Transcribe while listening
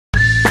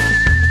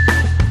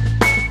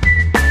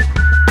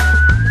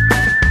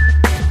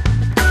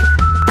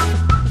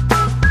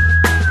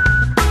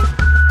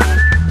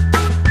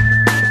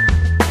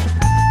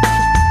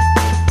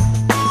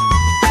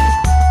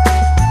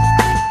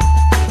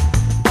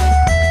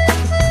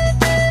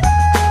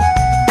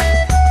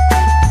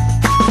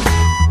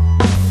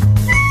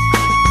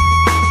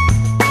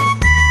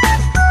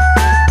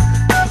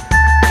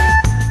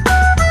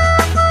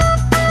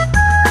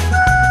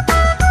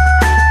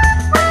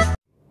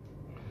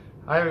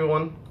Hi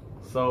everyone.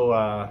 So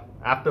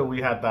after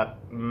we had that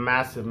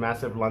massive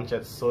lunch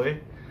at Soy,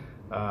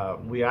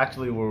 we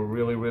actually were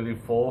really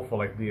full for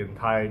like the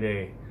entire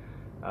day.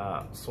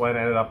 Swen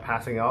ended up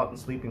passing out and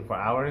sleeping for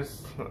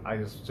hours. I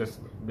was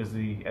just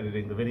busy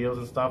editing the videos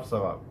and stuff,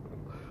 so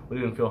we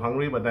didn't feel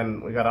hungry. But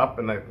then we got up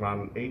and like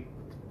around 8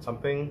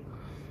 something.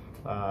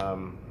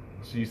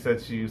 She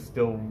said she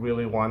still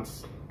really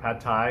wants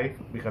pad thai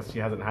because she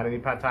hasn't had any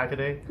pad thai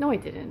today. No, I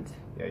didn't.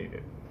 Yeah, you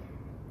did.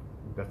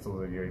 That's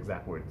those are your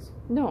exact words.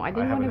 No, I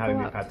didn't want to go out. I haven't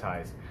had any pad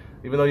thais.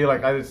 Even though you're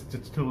like, I was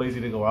just too lazy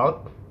to go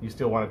out, you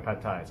still wanted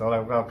pad thai. So I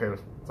was like,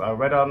 okay. So I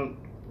read on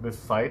this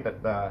site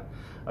that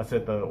I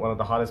said one of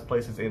the hottest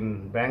places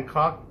in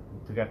Bangkok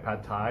to get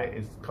pad thai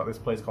is this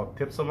place called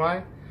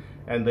Thipsamai,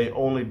 and they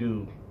only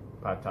do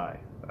pad thai.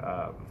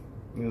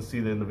 You can see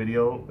in the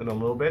video in a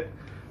little bit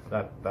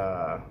that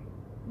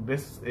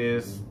this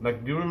is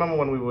like. Do you remember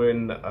when we were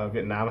in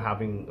Vietnam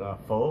having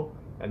pho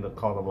and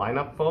called the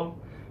lineup pho?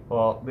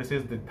 Well, this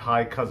is the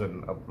Thai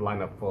cousin of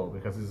lineup pho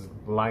because this is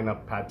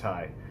lineup pad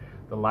thai.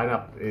 The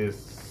lineup is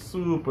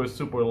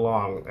super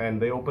long,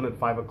 and they open at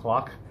 5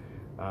 o'clock,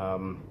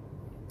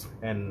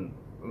 and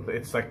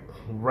it's like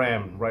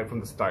ram right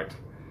from the start.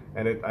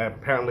 And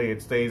apparently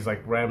it stays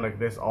like ram like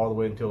this all the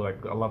way until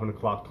like 11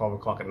 o'clock, 12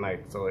 o'clock at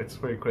night. So it's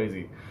pretty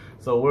crazy.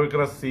 So we're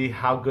gonna see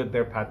how good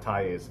their pad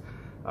thai is.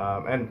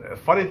 And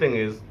funny thing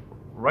is,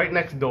 right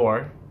next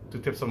door to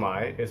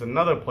Thipsamai is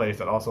another place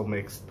that also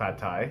makes pad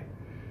thai.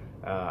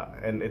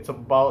 And it's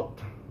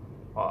about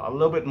a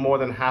little bit more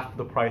than half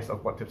the price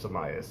of what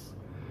Thipsamai is.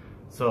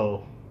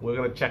 So we're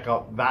going to check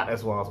out that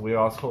as well. So we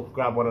also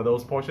grab one of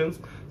those portions.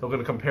 So we're going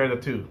to compare the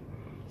two.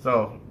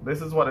 So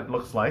this is what it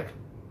looks like.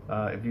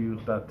 If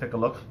you take a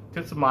look,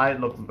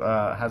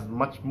 Thipsamai has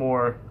much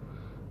more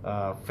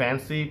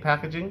fancy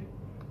packaging.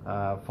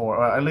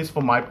 At least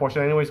for my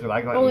portion anyways.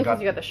 Because only because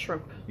you got the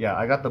shrimp. Yeah,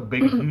 I got the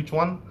big huge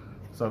one.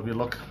 So if you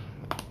look,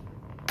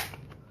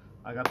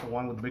 I got the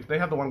one with the big. They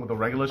have the one with the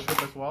regular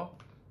shrimp as well,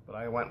 but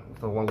I went with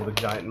the one with the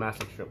giant,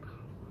 massive shrimp.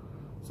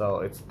 So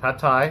it's pad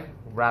thai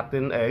wrapped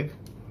in egg,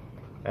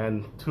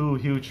 and 2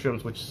 huge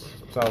shrimps, which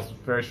sounds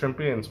very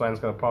shrimpy, and Swan's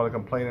gonna probably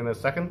complain in a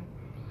second.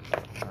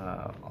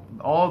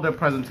 All their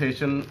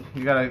presentation,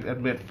 you gotta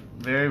admit,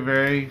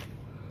 very,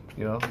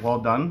 well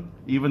done.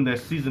 Even their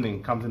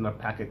seasoning comes in a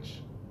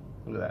package.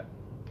 Look at that.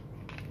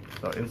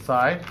 So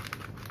inside,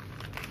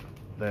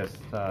 there's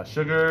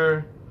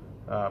sugar,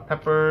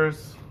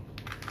 peppers,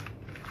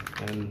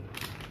 and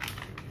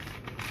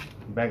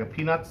a bag of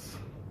peanuts.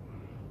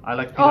 I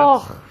like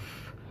peanuts.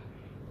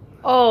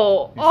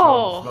 Smell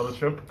the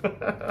shrimp?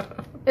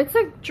 It's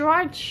like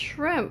dried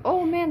shrimp.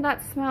 Oh man,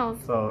 that smells.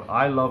 So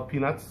I love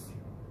peanuts,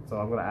 so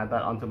I'm gonna add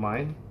that onto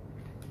mine.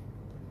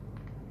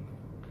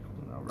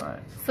 All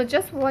right. So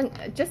just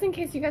in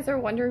case you guys are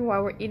wondering why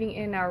we're eating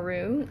in our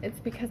room,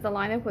 it's because the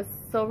lineup was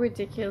so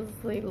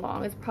ridiculously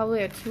long. It's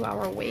probably a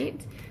 2-hour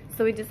wait.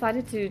 So we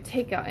decided to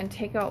take out, and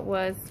takeout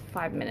was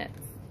 5 minutes.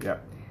 Yeah.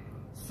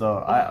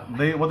 So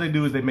what they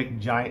do is they make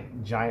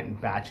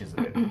giant batches of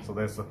it. So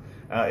there's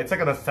it's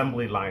like an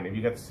assembly line. If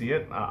you get to see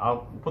it,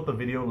 I'll put the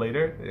video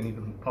later, and you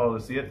can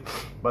probably see it.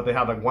 But they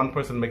have like one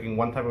person making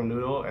one type of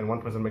noodle, and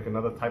one person making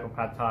another type of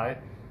pad thai.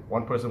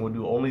 One person will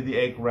do only the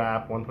egg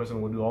wrap. One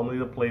person will do only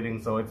the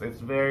plating. So it's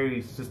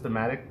very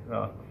systematic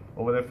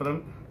over there for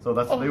them. So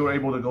they were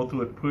able to go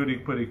through it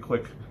pretty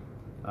quick.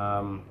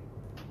 So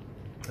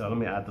let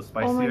me add the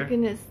spice here. Oh my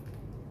goodness,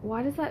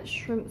 why does that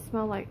shrimp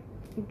smell like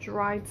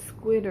dried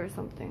squid or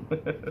something?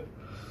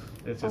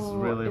 It's just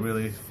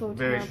really so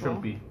very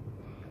terrible. shrimpy.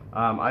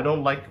 I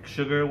don't like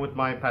sugar with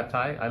my pad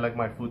thai. I like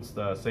my foods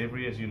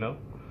savory, as you know.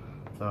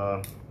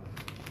 So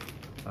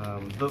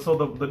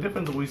the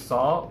difference we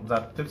saw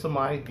that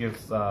Thipsamai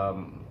gives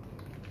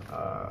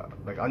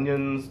like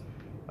onions,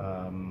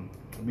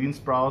 bean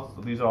sprouts.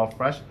 These are all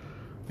fresh.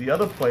 The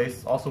other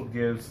place also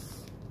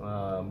gives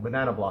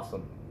banana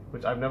blossom,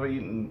 which I've never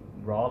eaten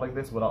raw like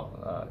this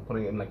without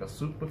putting it in like a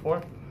soup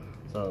before.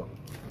 So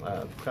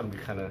it's gonna be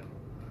kind of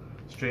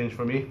strange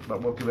for me,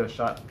 but we'll give it a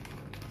shot.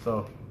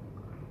 So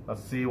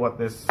let's see what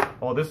this.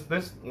 Oh,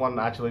 this one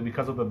actually,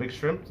 because of the big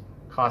shrimp,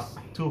 costs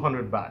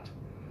 200 baht.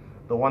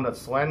 The one that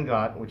Swan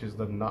got, which is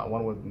the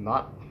one with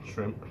not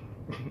shrimp,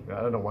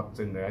 I don't know what's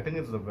in there. I think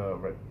it's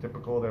the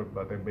typical their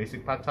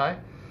basic pad thai.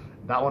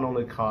 That one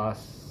only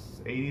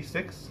costs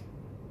 86,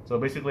 so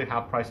basically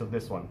half price of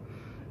this one.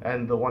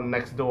 And the one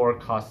next door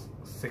costs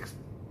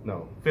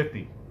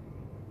 50.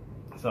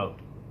 So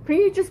can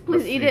you just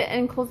please eat it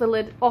and close the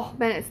lid? Oh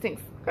man, it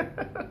stinks.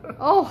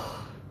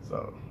 Oh.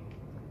 So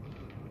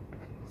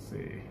let's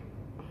see.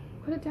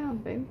 Put it down,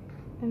 babe,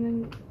 and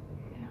then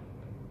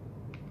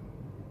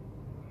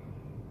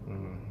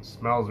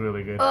smells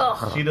really good.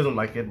 Ugh. She doesn't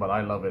like it, but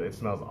I love it. It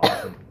smells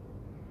awesome.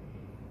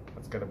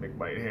 Let's get a big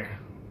bite here.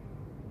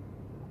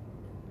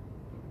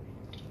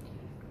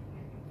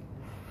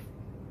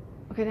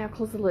 Okay, now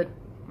close the lid.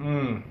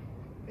 Oh,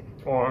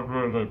 that's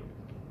really good.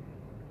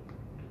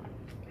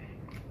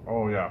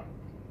 Oh yeah.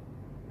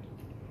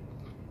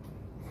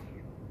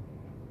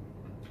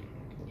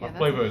 Yeah, The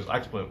flavor is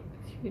excellent.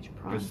 Huge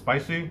prawn. It's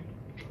spicy.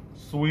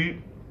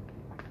 sweet,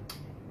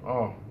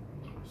 oh,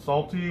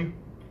 salty,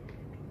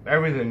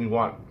 everything you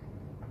want.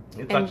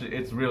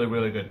 It's really,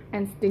 really good.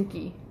 And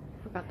stinky.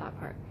 Forgot that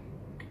part.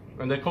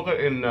 And they cook it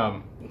in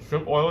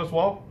shrimp oil as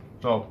well,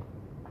 so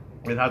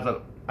it has an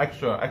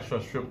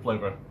extra shrimp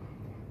flavor.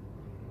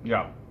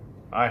 Yeah,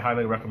 I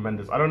highly recommend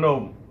this. I don't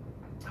know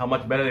how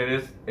much better it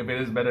is, if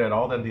it is better at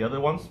all than the other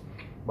ones,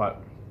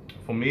 but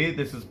for me,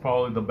 this is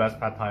probably the best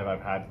pad thai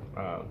I've had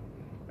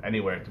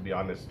anywhere, to be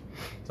honest.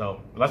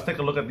 So let's take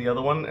a look at the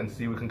other one and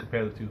see if we can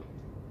compare the two.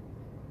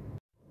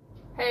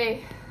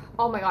 Hey,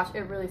 oh my gosh,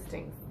 it really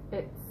stinks.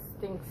 It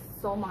stinks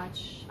so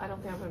much. I don't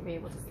think I'm gonna be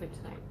able to sleep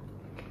tonight.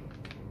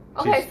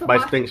 Okay, so by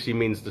stink she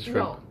means the shrimp.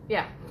 No,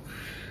 yeah.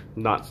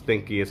 Not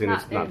stinky, as in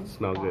it's not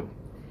smell good.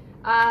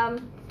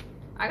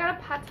 I got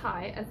a pad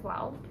thai as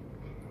well,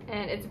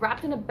 and it's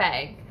wrapped in a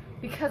bag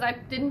because I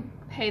didn't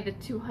pay the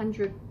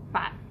 200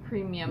 baht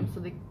premium, so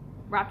they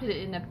wrapped it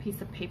in a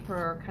piece of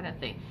paper kind of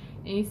thing.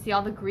 And you see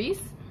all the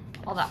grease,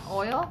 all that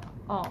oil.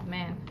 Oh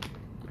man.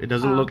 It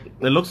doesn't look.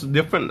 It looks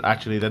different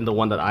actually than the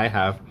one that I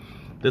have.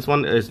 This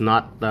one is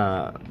not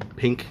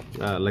pink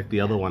like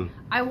the other one.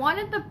 I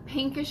wanted the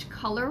pinkish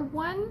color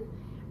one,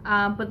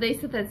 but they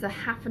said that it's a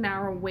half an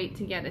hour wait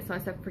to get it, so I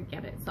said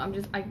forget it. So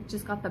I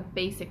just got the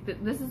basic.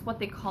 This is what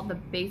they call the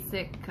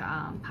basic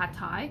pad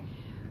thai.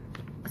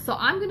 So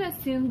I'm gonna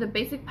assume the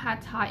basic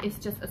pad thai is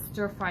just a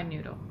stir-fry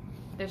noodle.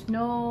 There's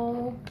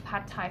no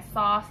pad thai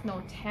sauce,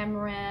 no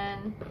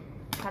tamarind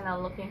kind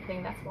of looking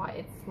thing. That's why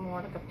it's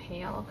more like a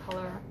pale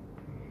color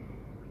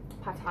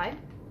pad thai.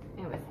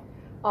 Anyways.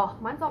 Oh,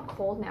 mine's all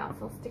cold now. It's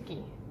so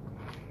sticky.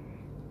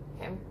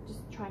 Okay, I'm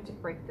just trying to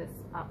break this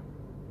up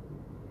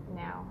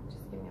now.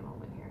 Just give me a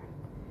moment here.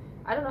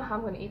 I don't know how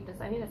I'm going to eat this.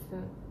 I need a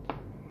spoon.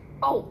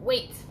 Oh,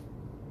 wait.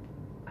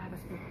 I have a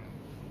spoon.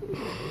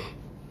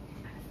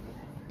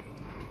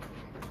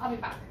 I'll be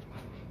back.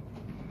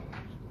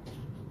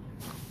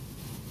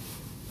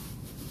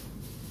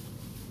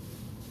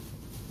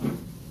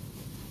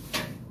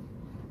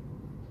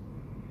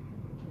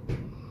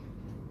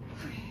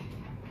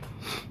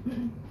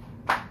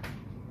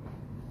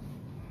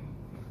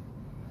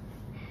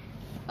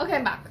 Okay,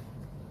 I'm back.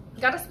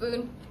 Got a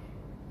spoon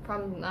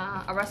from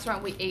a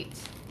restaurant we ate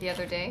the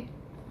other day.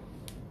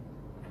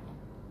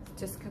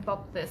 Just cook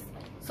up this.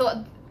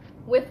 So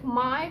with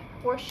my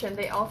portion,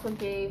 they also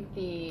gave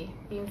the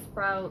bean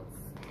sprouts,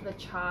 the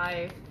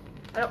chive.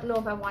 I don't know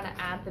if I want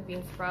to add the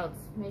bean sprouts.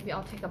 Maybe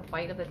I'll take a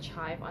bite of the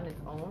chive on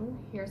its own.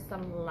 Here's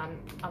some lime.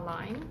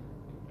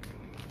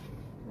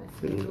 Let's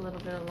squeeze a little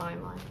bit of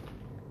lime on.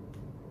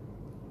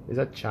 Is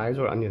that chives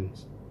or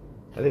onions?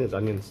 I think it's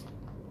onions.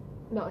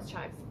 No, it's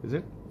chives. Is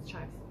it? It's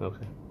chives.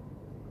 Okay.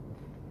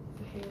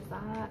 So here's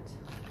that.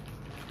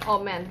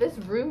 Oh man, this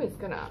room is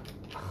gonna...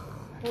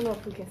 I don't know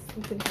if we can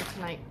sleep in here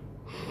tonight.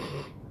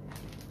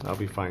 I'll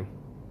be fine.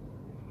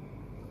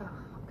 Oh,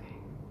 okay.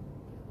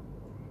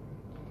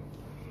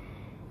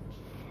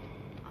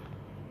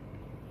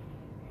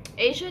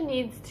 Asia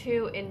needs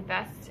to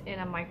invest in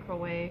a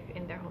microwave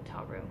in their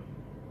hotel room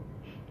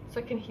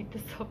so I can heat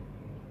this up.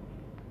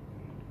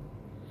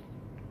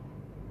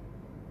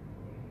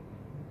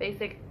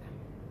 Basic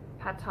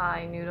pad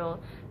thai noodle.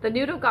 The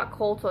noodle got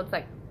cold, so it's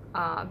like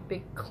a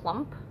big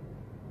clump.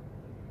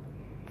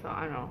 So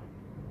I don't know.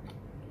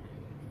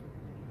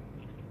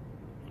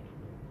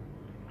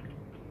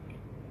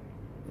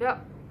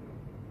 Yep.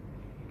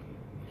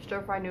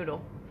 Stir fry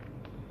noodle.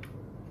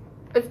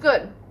 It's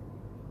good.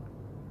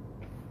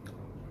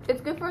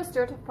 It's good for a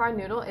stir fry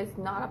noodle. It's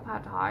not a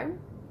pad thai,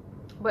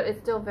 but it's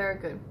still very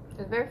good.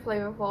 It's very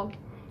flavorful.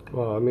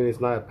 Well, I mean, it's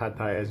not a pad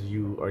thai as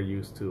you are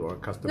used to or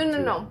accustomed to.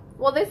 No.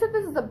 Well, they said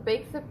this is a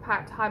basic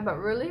pad thai, but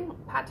really,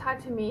 pad thai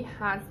to me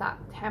has that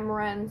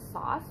tamarind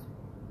sauce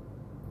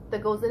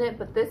that goes in it,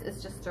 but this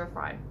is just stir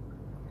fried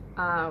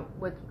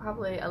with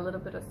probably a little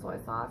bit of soy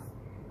sauce.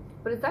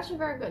 But it's actually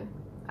very good.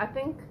 I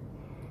think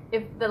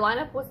if the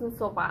lineup wasn't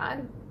so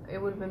bad,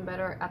 it would have been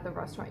better at the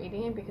restaurant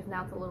eating it because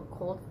now it's a little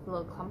cold, it's a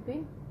little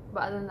clumpy.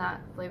 But other than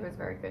that, the flavor is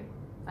very good.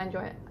 I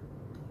enjoy it.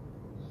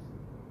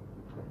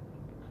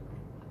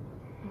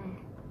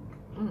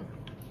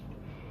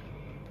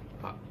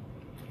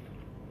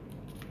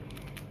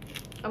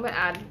 I'm gonna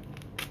add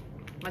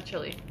my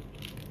chili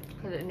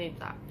because it needs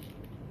that.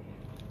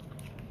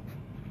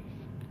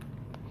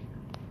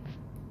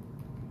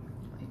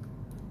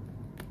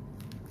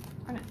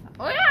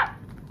 Oh yeah!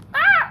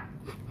 Ah!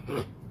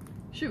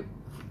 Shoot,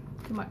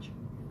 too much.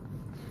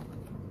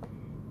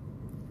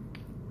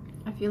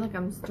 I feel like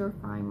I'm stir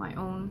frying my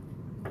own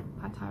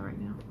pad thai right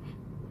now.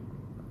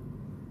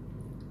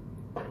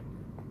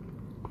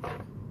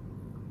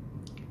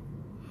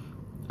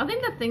 I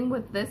think the thing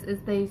with this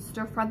is they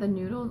stir fry the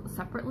noodles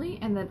separately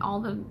and then all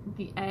the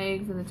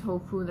eggs and the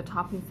tofu, the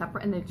toppings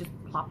separate, and they just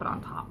plop it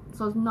on top.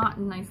 So it's not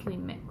nicely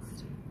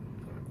mixed.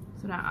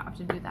 So now I have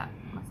to do that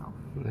myself.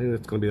 I think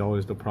that's going to be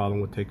always the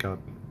problem with takeout.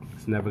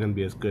 It's never going to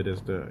be as good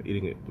as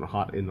eating it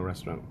hot in the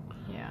restaurant.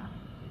 Yeah.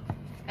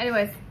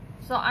 Anyways,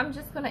 so I'm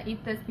just going to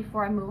eat this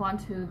before I move on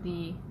to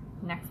the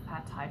next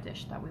pad thai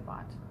dish that we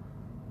bought.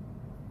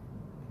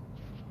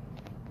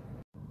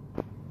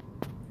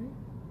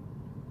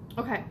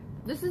 Okay,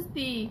 this is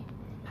the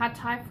pad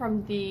thai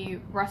from the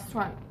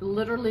restaurant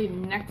literally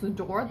next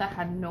door that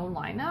had no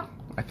lineup.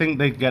 I think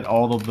they get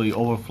all of the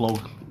overflow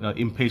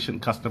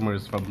impatient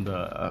customers from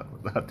the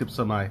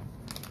Thipsamai.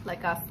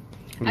 Like us.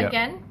 Yeah.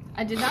 Again,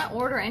 I did not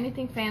order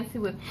anything fancy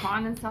with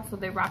prawn and stuff, so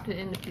they wrapped it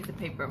in a piece of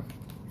paper.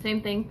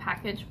 Same thing,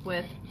 packaged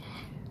with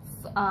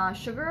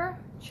sugar,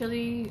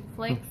 chili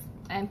flakes,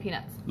 and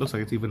peanuts. Looks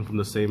like it's even from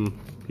the same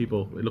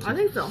people. It looks. I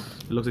think so.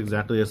 It looks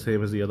exactly the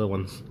same as the other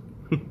ones.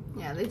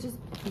 Yeah, they just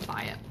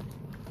buy it.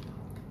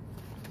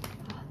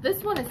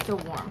 This one is still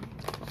warm.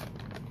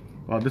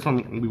 Well, this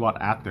one we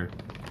bought after.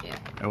 Yeah.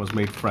 It was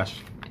made fresh.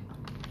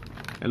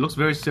 It looks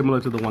very similar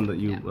to the one that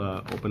you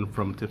opened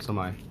from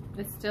Thipsamai.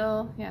 It's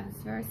still, yeah,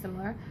 it's very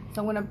similar.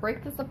 So I'm gonna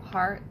break this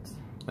apart.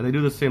 And they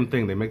do the same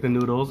thing. They make the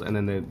noodles, and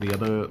then the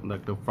other,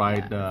 like the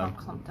fried Yeah, it's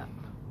all clumped up.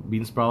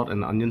 bean sprout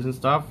and onions and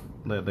stuff,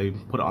 they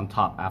put it on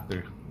top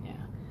after. Yeah.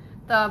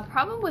 The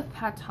problem with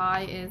pad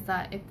thai is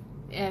that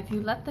if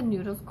you let the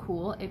noodles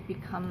cool, it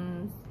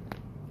becomes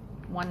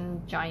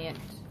one giant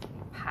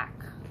pack,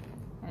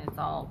 and it's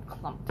all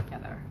clumped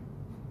together.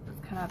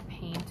 It's kind of a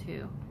pain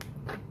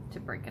to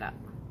break it up.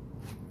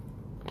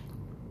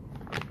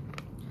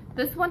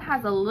 This one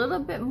has a little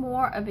bit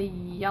more of a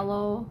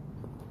yellow,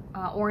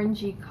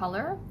 orangey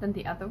color than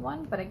the other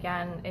one, but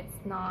again, it's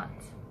not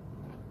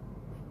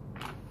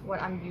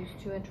what I'm used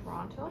to in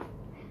Toronto.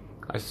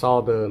 I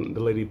saw the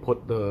lady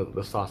put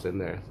the sauce in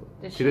there.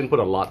 She didn't put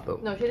a lot though.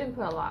 No, she didn't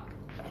put a lot.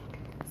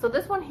 So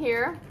this one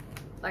here,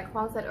 like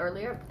Juan said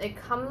earlier, it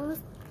comes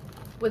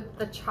with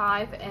the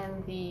chive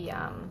and the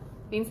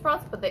bean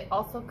sprouts, but they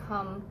also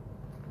come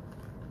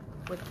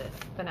with this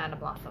banana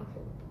blossom.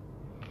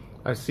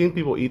 I've seen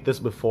people eat this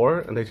before,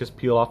 and they just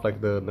peel off like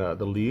the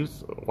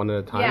leaves one at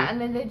a time. Yeah, and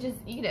then they just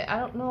eat it. I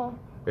don't know.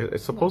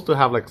 It's supposed to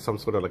have like some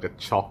sort of like a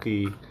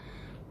chalky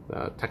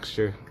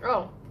texture.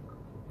 Oh.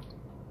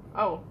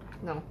 Oh,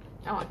 no.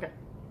 I don't like it.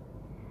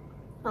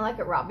 I like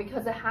it raw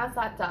because it has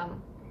that,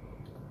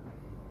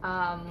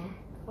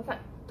 what's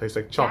that? Tastes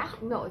like chalk.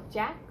 Jack? No,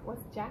 jack?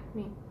 What's jack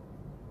mean?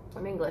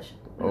 In English.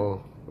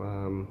 Oh,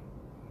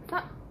 It's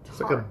not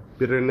it's like a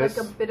bitterness.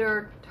 Like a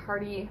bitter,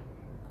 tarty.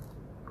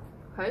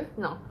 Okay?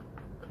 No.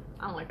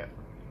 I don't like it.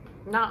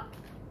 Not,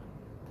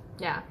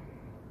 yeah.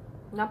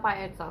 Not by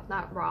itself,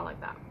 not raw like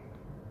that.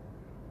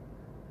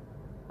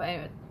 But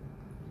anyway.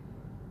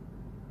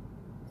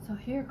 So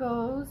here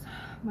goes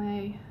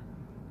my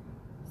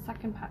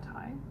second pad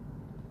thai.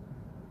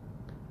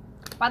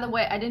 By the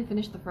way, I didn't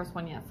finish the first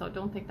one yet, so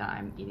don't think that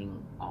I'm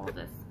eating all of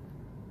this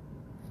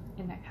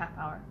in that half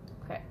hour.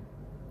 Okay.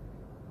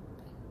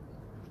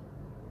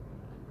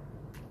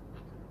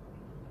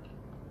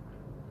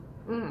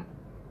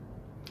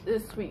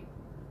 This is sweet.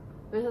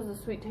 This has a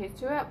sweet taste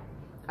to it.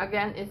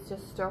 Again, it's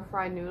just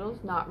stir-fried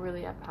noodles, not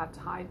really a pad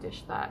thai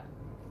dish that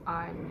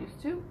I'm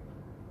used to.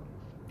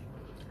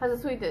 Has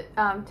a sweet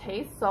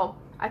taste, so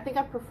I think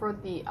I prefer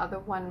the other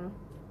one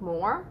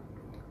more.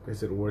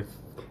 Is it worth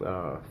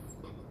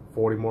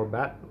 40 more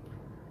baht?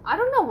 I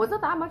don't know. Was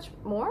it that much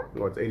more?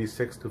 Well, it's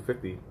 86 to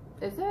 50.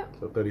 Is it?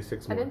 So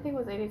 36 more. I didn't think it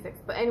was 86.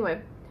 But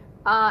anyway,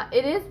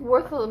 it is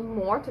worth a little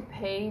more to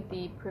pay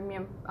the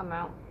premium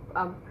amount,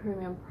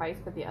 premium price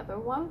for the other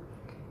one.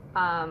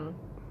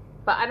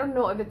 But I don't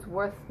know if it's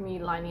worth me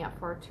lining up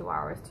for 2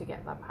 hours to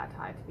get that pad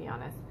thai, to be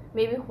honest.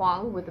 Maybe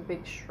Huang with the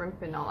big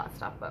shrimp and all that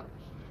stuff, but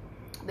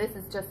this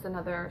is just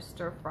another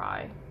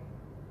stir-fry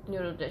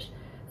noodle dish.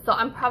 So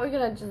I'm probably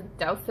gonna just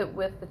douse it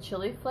with the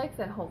chili flakes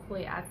and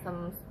hopefully add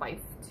some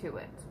spice to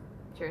it.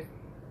 Cheers.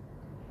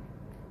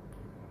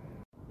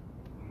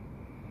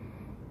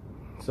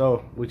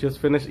 So we just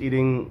finished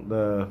eating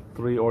the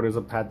 3 orders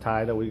of pad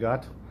thai that we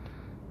got.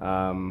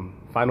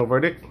 Final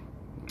verdict: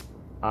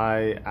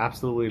 I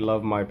absolutely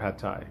love my pad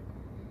thai.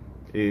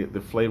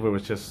 The flavor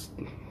was just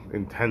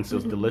intense. It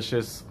was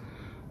delicious.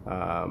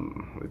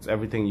 It's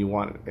everything you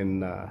want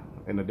in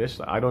a dish.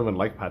 I don't even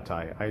like pad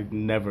thai. I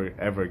never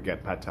ever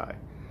get pad thai.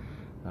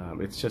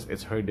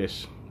 It's her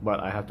dish, but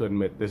I have to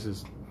admit this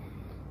is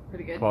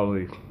Pretty good.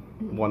 probably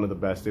one of the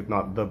best, if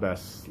not the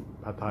best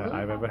pad thai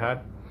I've ever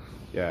had.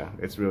 Yeah,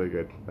 it's really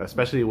good,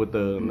 especially with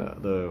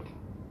the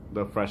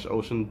fresh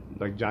ocean,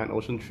 like giant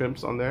ocean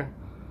shrimps on there.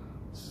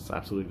 It's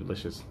absolutely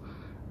delicious.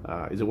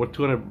 Is it worth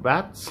 200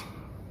 bahts?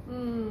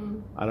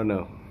 I don't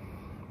know.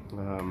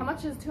 How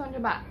much is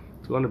 200 baht?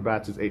 200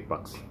 bahts is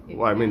 $8.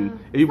 Well, I Yeah. mean,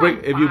 if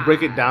you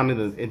break it down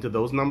into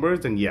those numbers,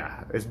 then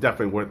yeah, it's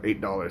definitely worth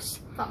 $8.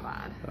 It's not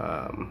bad.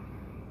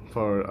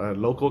 For a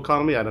local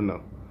economy, I don't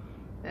know.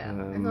 Yeah,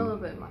 it's a little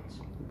bit much.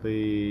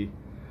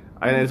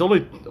 And it's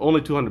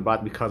only 200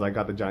 baht because I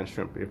got the giant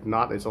shrimp. If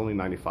not, it's only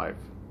 95.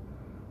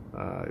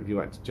 If you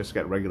want to just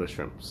get regular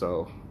shrimp.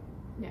 So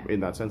Yeah.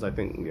 in that sense, I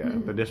think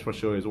the dish for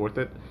sure is worth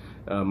it.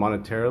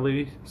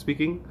 Monetarily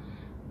speaking,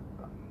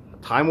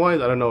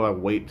 time-wise, I don't know. I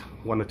wait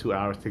 1 or 2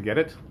 hours to get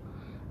it,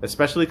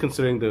 especially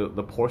considering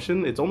the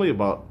portion. It's only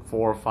about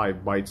 4 or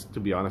 5 bites, to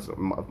be honest,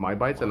 of my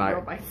bites, and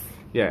Bites.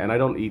 yeah, and I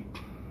don't eat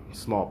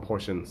small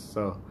portions,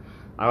 so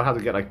I would have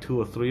to get like 2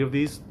 or 3 of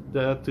these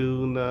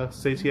to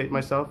satiate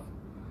myself.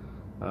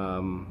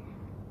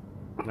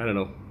 I don't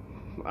know.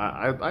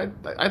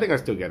 I think I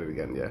still get it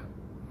again. Yeah.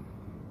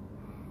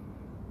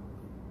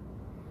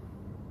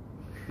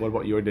 What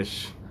about your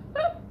dish?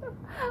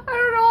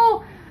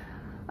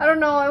 I don't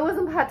know. It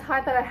wasn't pad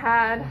thai that I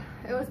had.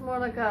 It was more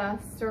like a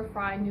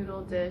stir-fry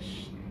noodle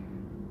dish.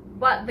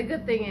 But the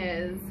good thing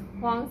is,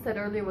 Huang said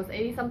earlier was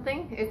 80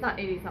 something. It's not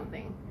 80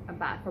 something a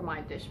baht for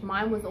my dish.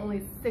 Mine was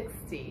only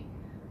 60.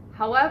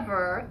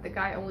 However, the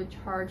guy only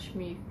charged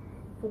me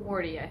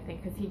 40, I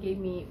think, because he gave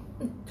me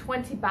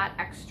 20 baht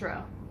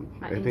extra.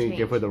 I think you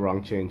gave her the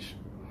wrong change.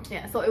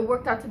 Yeah, so it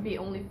worked out to be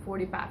only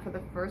 40 baht for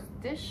the first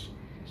dish.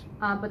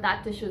 But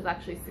that dish was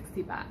actually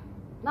 60 baht.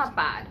 Not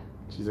bad.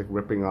 She's like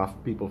ripping off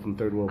people from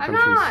third world I'm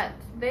countries. not.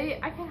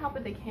 I can't help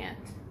it. They can't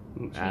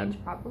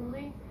change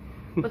properly.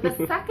 But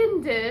the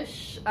second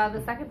dish,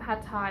 the second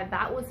pad thai,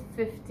 that was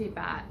 50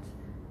 baht.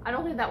 I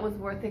don't think that was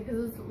worth it because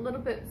it was a little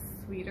bit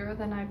sweeter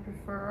than I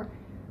prefer.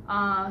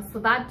 So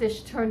that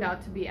dish turned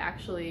out to be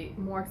actually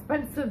more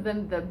expensive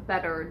than the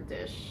better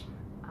dish.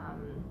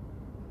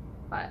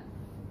 But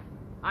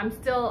I'm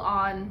still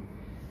on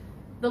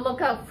the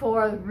lookout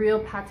for real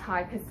pad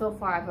thai because so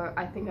far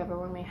I think I've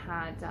only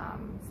had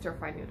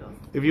stir-fried noodles.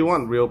 If you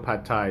want real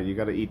pad thai, you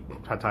gotta eat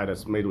pad thai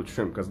that's made with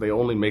shrimp because they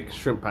only make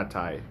shrimp pad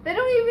thai. They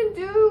don't even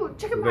do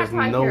chicken pad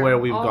thai. There's nowhere here.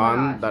 we've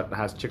gone that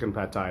has chicken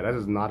pad thai. That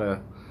is not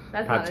a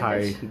That's pad not a thai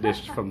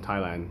dish. dish from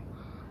Thailand.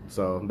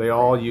 So they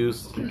all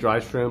use dry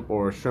shrimp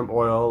or shrimp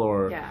oil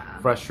or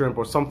fresh shrimp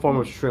or some form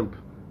of shrimp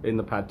in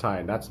the pad thai.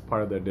 And that's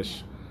part of their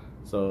dish.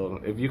 So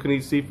if you can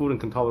eat seafood and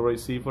can tolerate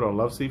seafood or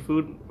love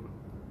seafood,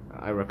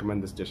 I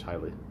recommend this dish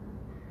highly.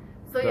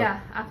 So yeah,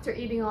 after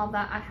eating all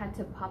that, I had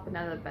to pop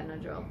another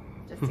Benadryl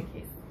just in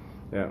case.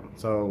 Yeah,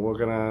 so we're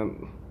gonna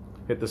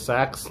hit the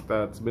sacks.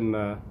 That's been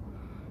not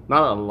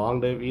a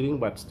long day of eating,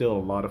 but still a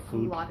lot of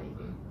food. A lot of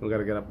eating. We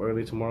gotta get up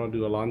early tomorrow,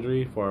 do a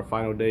laundry for our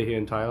final day here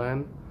in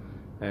Thailand,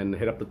 and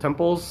hit up the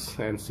temples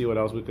and see what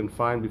else we can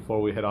find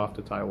before we head off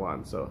to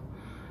Taiwan. So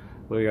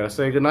we gotta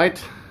say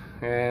goodnight,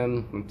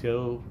 and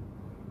until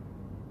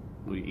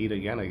we eat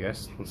again, I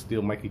guess. And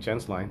steal Mikey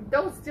Chen's line.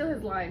 Don't steal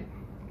his line.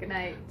 Good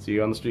night. See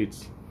you on the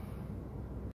streets.